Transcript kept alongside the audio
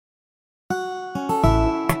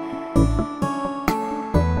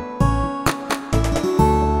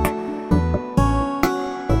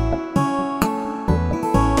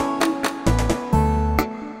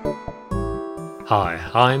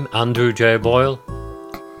Hi, I'm Andrew J. Boyle.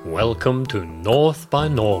 Welcome to North by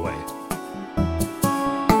Norway.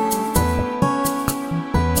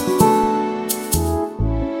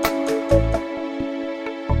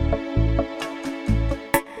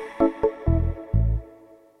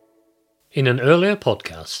 In an earlier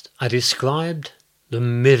podcast, I described the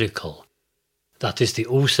miracle that is the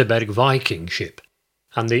Oseberg Viking ship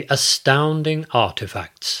and the astounding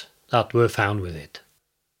artifacts that were found with it.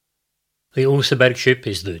 The Oseberg ship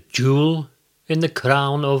is the jewel in the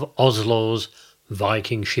crown of Oslo's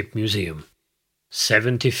Viking Ship Museum.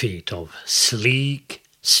 70 feet of sleek,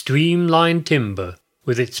 streamlined timber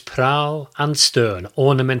with its prow and stern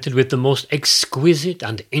ornamented with the most exquisite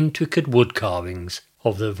and intricate wood carvings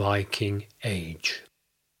of the Viking Age.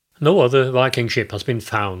 No other Viking ship has been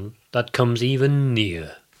found that comes even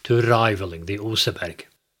near to rivaling the Oseberg.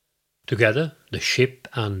 Together, the ship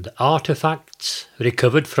and artifacts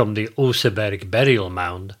recovered from the Oseberg burial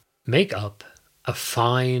mound make up a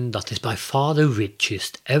find that is by far the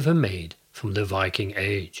richest ever made from the Viking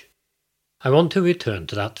Age. I want to return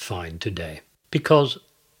to that find today because,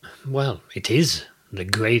 well, it is the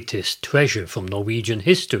greatest treasure from Norwegian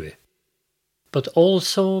history, but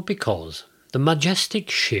also because the majestic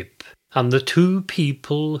ship and the two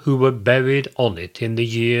people who were buried on it in the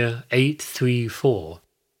year 834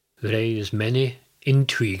 raise many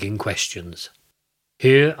intriguing questions.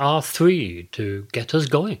 Here are three to get us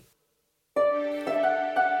going.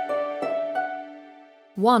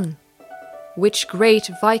 1. Which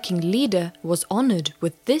great Viking leader was honored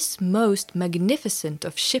with this most magnificent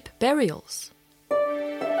of ship burials?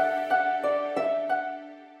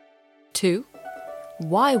 2.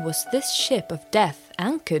 Why was this ship of death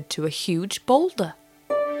anchored to a huge boulder?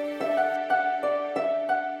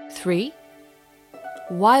 3.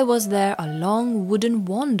 Why was there a long wooden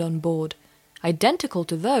wand on board, identical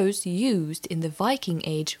to those used in the Viking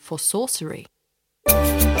Age for sorcery?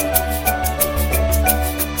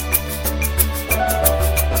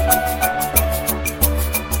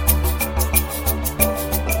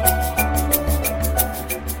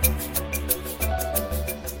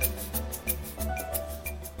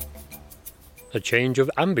 A change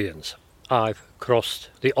of ambience. I've crossed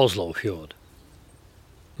the Oslo fjord.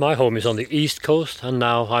 My home is on the east coast and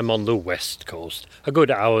now I'm on the west coast, a good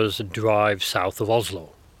hour's drive south of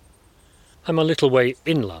Oslo. I'm a little way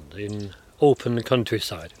inland in open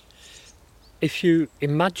countryside. If you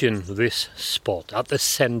imagine this spot at the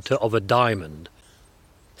centre of a diamond,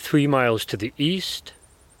 3 miles to the east,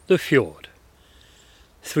 the fjord.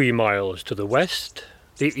 3 miles to the west,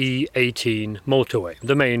 the E18 motorway,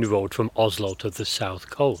 the main road from Oslo to the south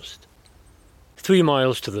coast. 3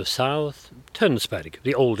 miles to the south, Tønsberg,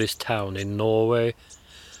 the oldest town in Norway.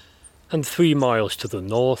 And 3 miles to the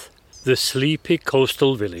north, the sleepy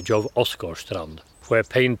coastal village of Åsgårdstrand, where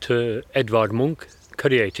painter Edvard Munch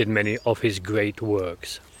created many of his great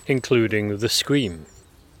works, including The Scream.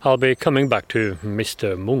 I'll be coming back to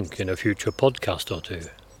Mr. Munch in a future podcast or two.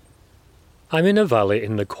 I'm in a valley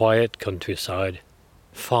in the quiet countryside,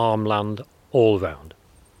 farmland all round.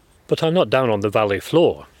 But I'm not down on the valley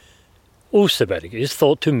floor. Oseberg is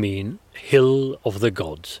thought to mean Hill of the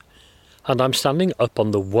Gods, and I'm standing up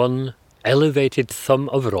on the one elevated thumb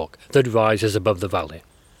of rock that rises above the valley.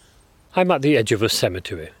 I'm at the edge of a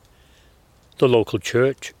cemetery. The local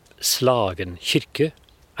church, Slagen Kirke,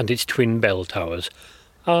 and its twin bell towers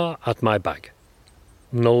are at my back.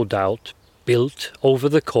 No doubt built over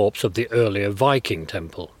the corpse of the earlier Viking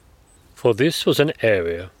temple, for this was an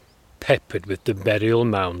area peppered with the burial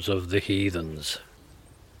mounds of the heathens.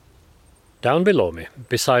 Down below me,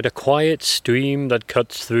 beside a quiet stream that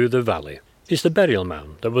cuts through the valley, is the burial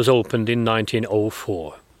mound that was opened in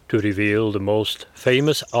 1904 to reveal the most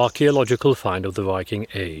famous archaeological find of the Viking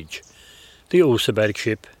Age, the Oseberg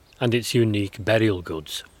ship and its unique burial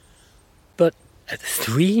goods. But at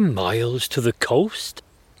 3 miles to the coast?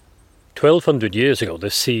 1200 years ago the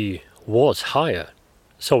sea was higher,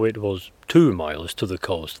 so it was 2 miles to the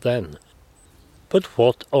coast then. But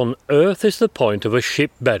what on earth is the point of a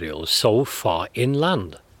ship burial so far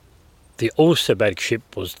inland? The Oseberg ship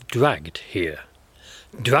was dragged here.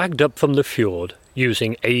 Dragged up from the fjord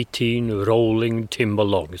using 18 rolling timber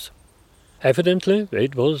logs. Evidently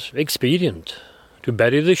it was expedient to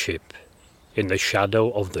bury the ship in the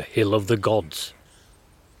shadow of the Hill of the Gods.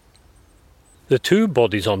 The 2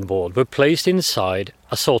 bodies on board were placed inside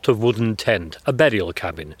a sort of wooden tent, a burial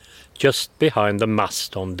cabin, just behind the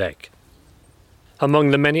mast on deck.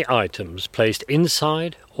 Among the many items placed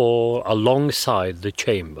inside or alongside the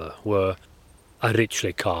chamber were a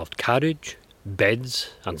richly carved carriage,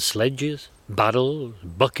 beds and sledges, barrels,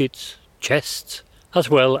 buckets, chests, as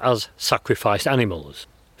well as sacrificed animals,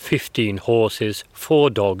 15 horses, 4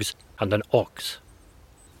 dogs, and an ox.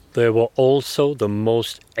 There were also the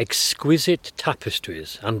most exquisite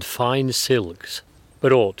tapestries and fine silks,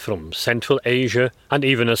 brought from Central Asia and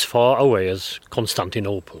even as far away as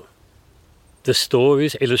Constantinople. The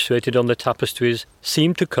stories illustrated on the tapestries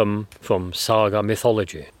seem to come from saga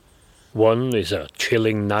mythology. One is a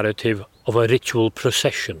chilling narrative of a ritual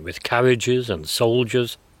procession with carriages and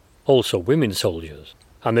soldiers, also women soldiers,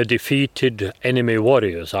 and the defeated enemy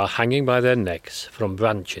warriors are hanging by their necks from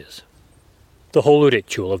branches. The whole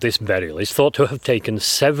ritual of this burial is thought to have taken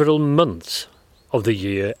several months of the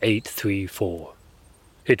year 834.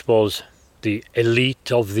 It was the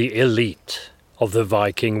elite of the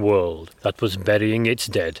Viking world that was burying its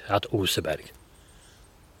dead at Oseberg.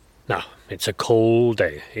 Now, it's a cold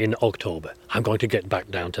day in October. I'm going to get back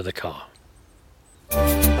down to the car.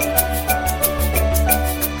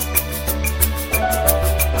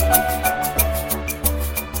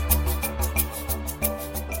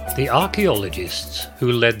 The archaeologists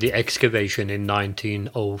who led the excavation in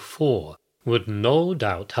 1904 would no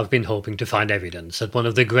doubt have been hoping to find evidence that one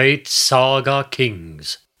of the great saga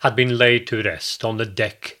kings had been laid to rest on the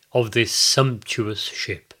deck of this sumptuous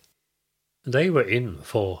ship. They were in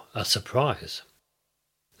for a surprise.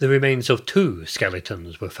 The remains of 2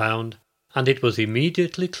 skeletons were found, and it was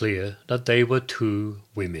immediately clear that they were 2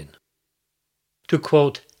 women. To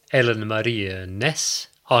quote Ellen Marie Ness,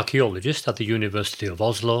 archaeologist at the University of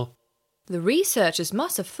Oslo, "The researchers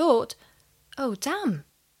must have thought, oh damn.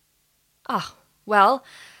 Ah, well,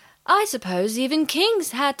 I suppose even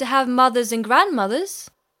kings had to have mothers and grandmothers."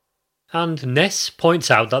 And Ness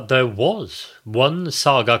points out that there was one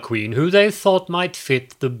saga queen who they thought might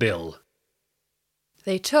fit the bill.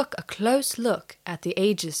 They took a close look at the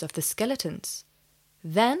ages of the skeletons,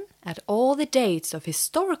 then at all the dates of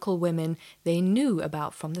historical women they knew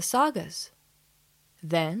about from the sagas.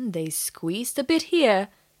 Then they squeezed a bit here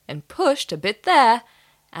and pushed a bit there,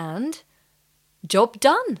 and job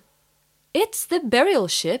done. It's the burial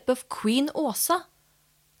ship of Queen Åsa,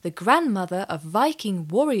 the grandmother of Viking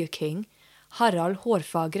warrior king Harald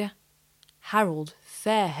Hårfagre, Harold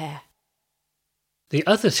Fairhair. The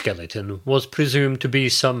other skeleton was presumed to be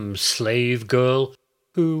some slave girl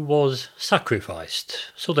who was sacrificed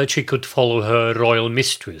so that she could follow her royal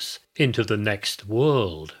mistress into the next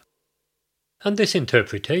world. And this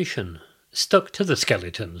interpretation stuck to the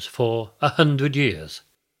skeletons for 100 years,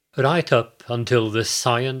 right up until the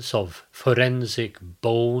science of forensic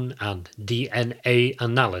bone and DNA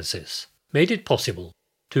analysis made it possible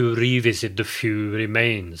to revisit the few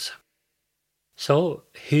remains. So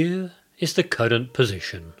here is the current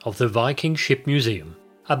position of the Viking Ship Museum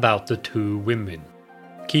about the 2 women.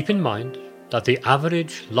 Keep in mind that the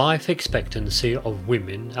average life expectancy of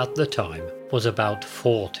women at the time was about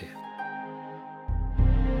 40.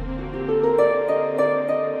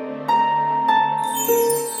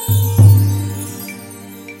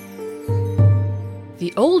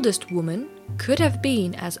 The oldest woman could have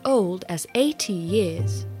been as old as 80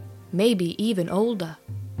 years, maybe even older.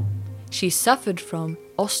 She suffered from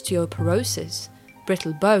osteoporosis,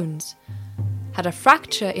 brittle bones, had a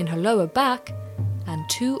fracture in her lower back, and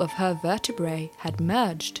 2 of her vertebrae had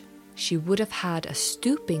merged. She would have had a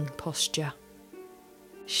stooping posture.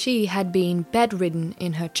 She had been bedridden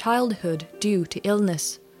in her childhood due to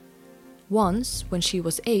illness. Once when she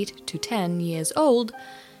was 8 to 10 years old,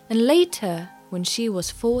 and later when she was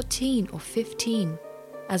 14 or 15.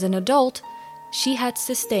 As an adult, she had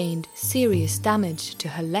sustained serious damage to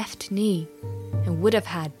her left knee and would have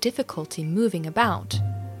had difficulty moving about.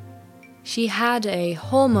 She had a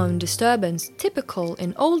hormone disturbance typical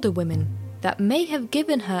in older women that may have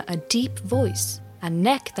given her a deep voice, a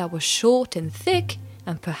neck that was short and thick,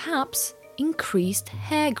 and perhaps increased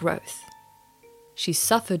hair growth. She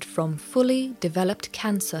suffered from fully developed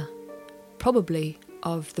cancer, probably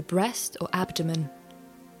of the breast or abdomen.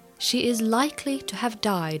 She is likely to have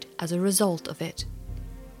died as a result of it.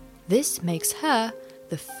 This makes her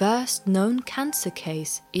the first known cancer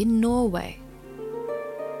case in Norway.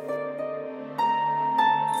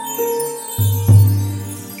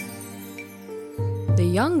 The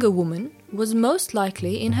younger woman was most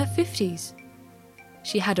likely in her 50s.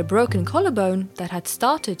 She had a broken collarbone that had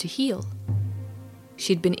started to heal.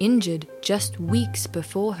 She'd been injured just weeks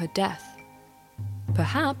before her death.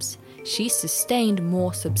 Perhaps she sustained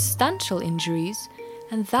more substantial injuries,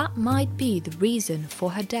 and that might be the reason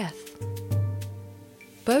for her death.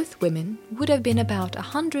 Both women would have been about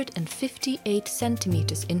 158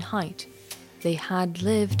 centimeters in height. They had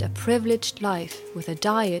lived a privileged life with a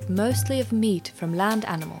diet mostly of meat from land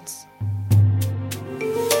animals.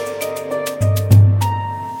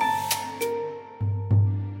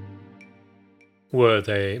 Were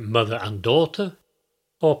they mother and daughter?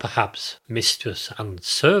 Or perhaps mistress and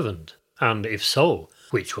servant? And if so,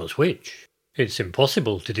 which was which? It's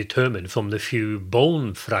impossible to determine from the few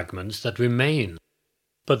bone fragments that remain.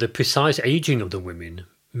 But the precise aging of the women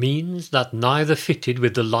means that neither fitted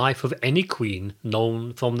with the life of any queen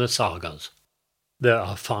known from the sagas. There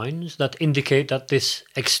are finds that indicate that this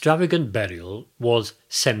extravagant burial was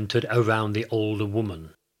centered around the older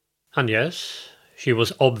woman. And yes, she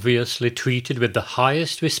was obviously treated with the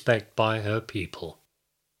highest respect by her people.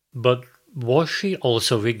 But was she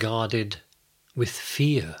also regarded with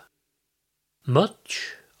fear?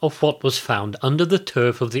 Much of what was found under the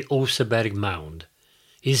turf of the Oseberg mound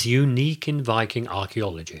is unique in Viking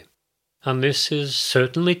archaeology, and this is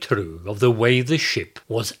certainly true of the way the ship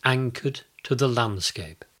was anchored to the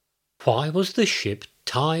landscape. Why was the ship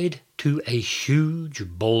tied to a huge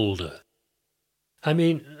boulder? I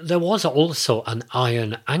mean, there was also an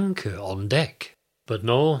iron anchor on deck, but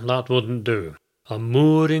no, that wouldn't do. A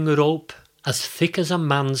mooring rope as thick as a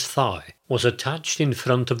man's thigh was attached in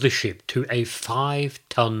front of the ship to a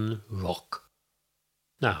 5-ton rock.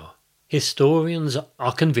 Now, historians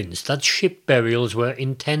are convinced that ship burials were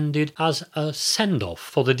intended as a send-off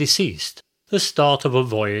for the deceased, the start of a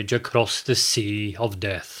voyage across the sea of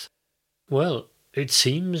death. Well, it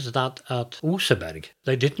seems that at Oseberg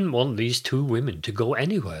they didn't want these two women to go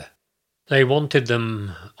anywhere. They wanted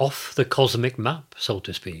them off the cosmic map, so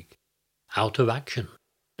to speak, out of action.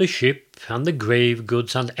 The ship and the grave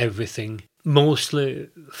goods and everything, mostly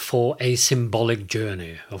for a symbolic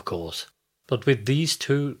journey, of course. But with these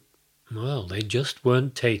two, well, they just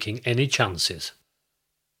weren't taking any chances.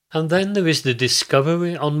 And then there is the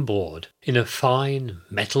discovery on board, in a fine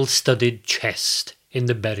metal-studded chest in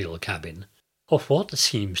the burial cabin, of what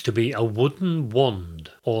seems to be a wooden wand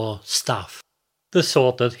or staff, the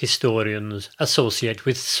sort that historians associate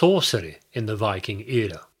with sorcery in the Viking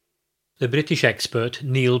era. The British expert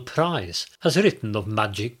Neil Price has written of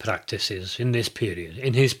magic practices in this period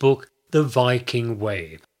in his book The Viking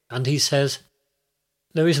Way, and he says,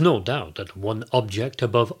 "There is no doubt that one object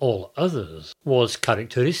above all others was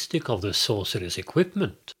characteristic of the sorcerer's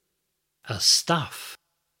equipment, a staff."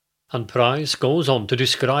 And Price goes on to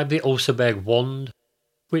describe the Oseberg wand,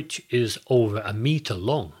 which is over a metre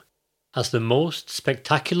long, as the most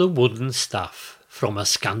spectacular wooden staff from a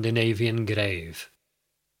Scandinavian grave.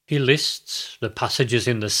 He lists the passages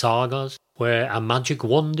in the sagas where a magic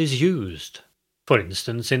wand is used. For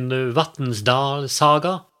instance, in the Vatnsdal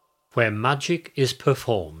saga, where magic is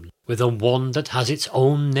performed with a wand that has its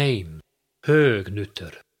own name,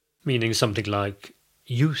 Högnutter, meaning something like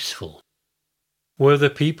useful. Were the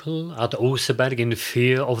people at Oseberg in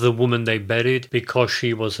fear of the woman they buried because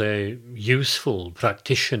she was a useful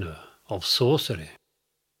practitioner of sorcery?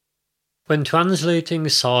 When translating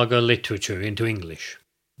saga literature into English,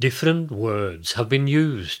 different words have been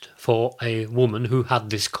used for a woman who had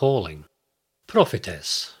this calling.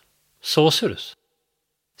 Prophetess, sorceress,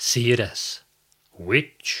 seeress,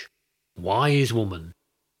 witch, wise woman.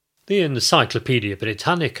 The Encyclopaedia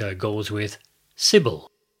Britannica goes with Sibyl.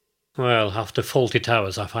 Well, after Fawlty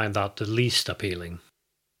Towers I find that the least appealing.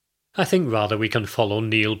 I think rather we can follow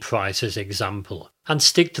Neil Price's example and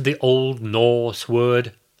stick to the Old Norse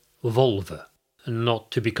word volva, not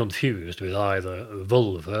to be confused with either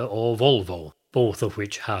vulva or volvo, both of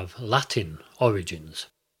which have Latin origins.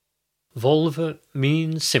 Volva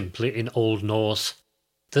means simply in Old Norse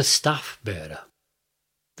the staff-bearer.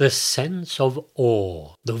 The sense of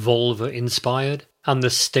awe the volva inspired and the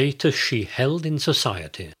status she held in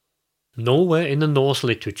society. Nowhere in the Norse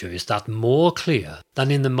literature is that more clear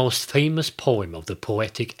than in the most famous poem of the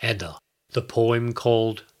poetic Edda, the poem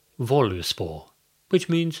called Völuspá, which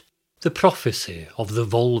means the prophecy of the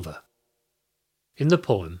volva. In the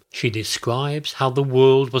poem, she describes how the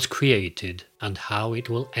world was created and how it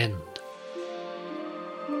will end.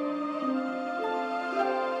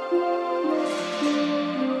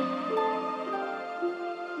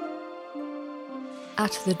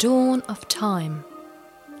 At the dawn of time,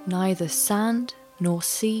 neither sand nor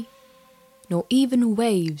sea, nor even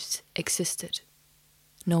waves existed.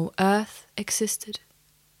 No earth existed,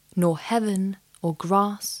 nor heaven or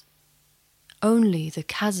grass, only the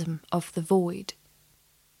chasm of the void.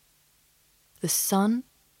 The sun,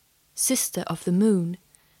 sister of the moon,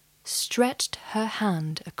 stretched her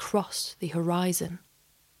hand across the horizon,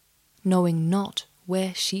 knowing not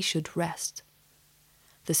where she should rest.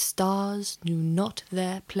 The stars knew not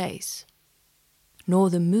their place,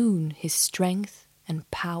 nor the moon his strength and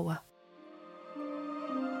power.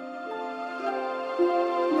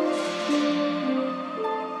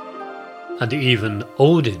 And even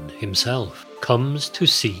Odin himself comes to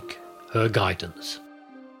seek her guidance.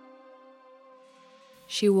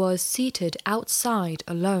 She was seated outside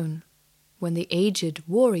alone when the aged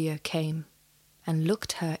warrior came and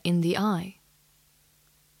looked her in the eye.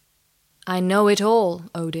 "I know it all,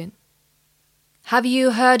 Odin. Have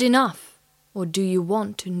you heard enough, or do you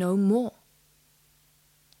want to know more?"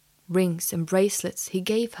 Rings and bracelets he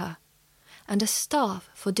gave her, and a staff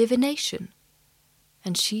for divination,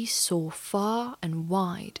 and she saw far and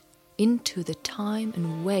wide into the time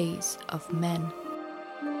and ways of men.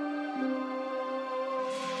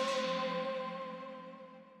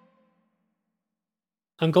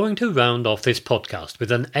 I'm going to round off this podcast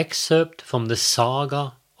with an excerpt from the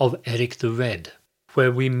saga of Eric the Red,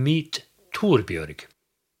 where we meet Torbjörg,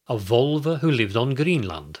 a Volva who lived on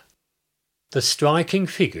Greenland. The striking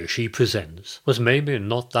figure she presents was maybe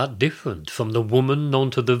not that different from the woman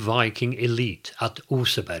known to the Viking elite at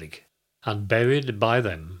Oseberg, and buried by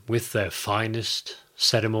them with their finest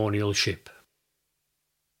ceremonial ship.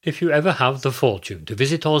 If you ever have the fortune to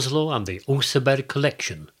visit Oslo and the Oseberg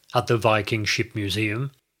collection at the Viking Ship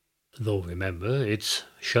Museum, though remember it's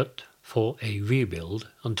shut for a rebuild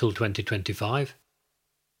until 2025,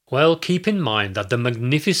 well, keep in mind that the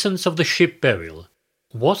magnificence of the ship burial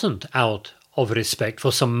wasn't out of respect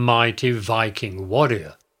for some mighty Viking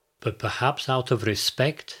warrior, but perhaps out of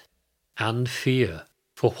respect and fear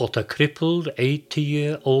for what a crippled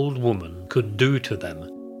 80-year-old woman could do to them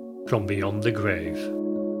from beyond the grave.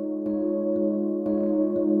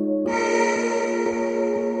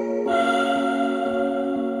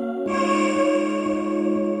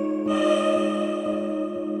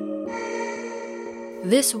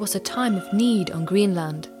 This was a time of need on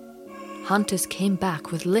Greenland. Hunters came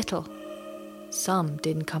back with little. Some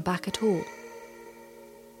didn't come back at all.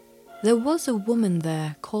 There was a woman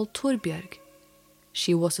there called Torbjörg.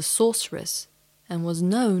 She was a sorceress and was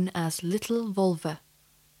known as Little Volva.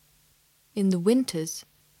 In the winters,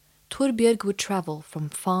 Torbjörg would travel from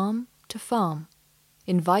farm to farm,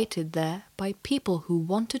 invited there by people who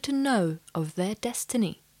wanted to know of their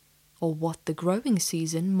destiny or what the growing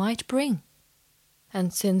season might bring.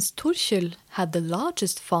 And since Torkil had the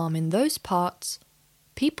largest farm in those parts,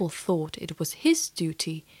 people thought it was his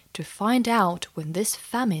duty to find out when this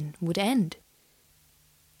famine would end.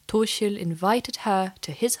 Torkil invited her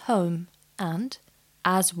to his home and,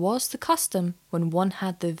 as was the custom when one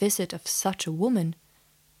had the visit of such a woman,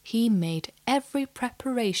 he made every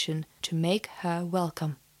preparation to make her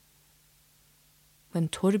welcome. When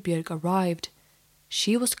Torbjörg arrived,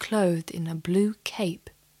 she was clothed in a blue cape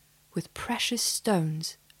with precious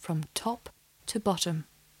stones from top to bottom.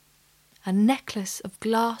 A necklace of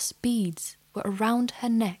glass beads were around her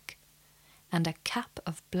neck, and a cap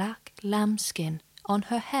of black lambskin on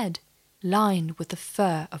her head, lined with the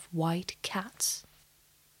fur of white cats.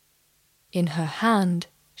 In her hand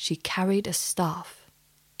she carried a staff,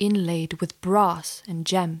 inlaid with brass and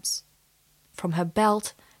gems. From her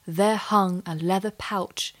belt there hung a leather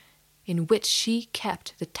pouch in which she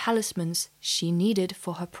kept the talismans she needed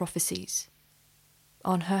for her prophecies.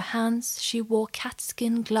 On her hands she wore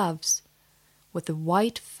catskin gloves, with the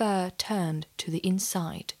white fur turned to the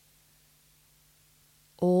inside.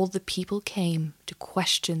 All the people came to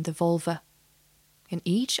question the Volva, and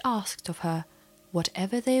each asked of her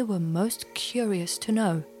whatever they were most curious to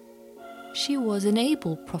know. She was an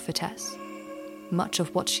able prophetess. Much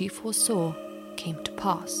of what she foresaw came to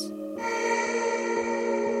pass.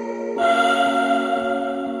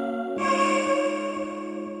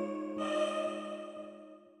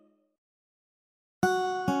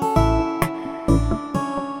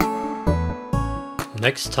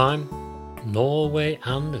 Next time, Norway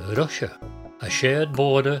and Russia, a shared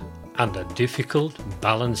border and a difficult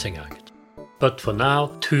balancing act. But for now,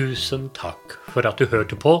 tusen tack för att du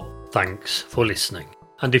hörde på. Thanks for listening.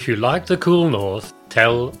 And if you like the cool North,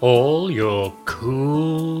 tell all your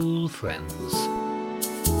cool friends.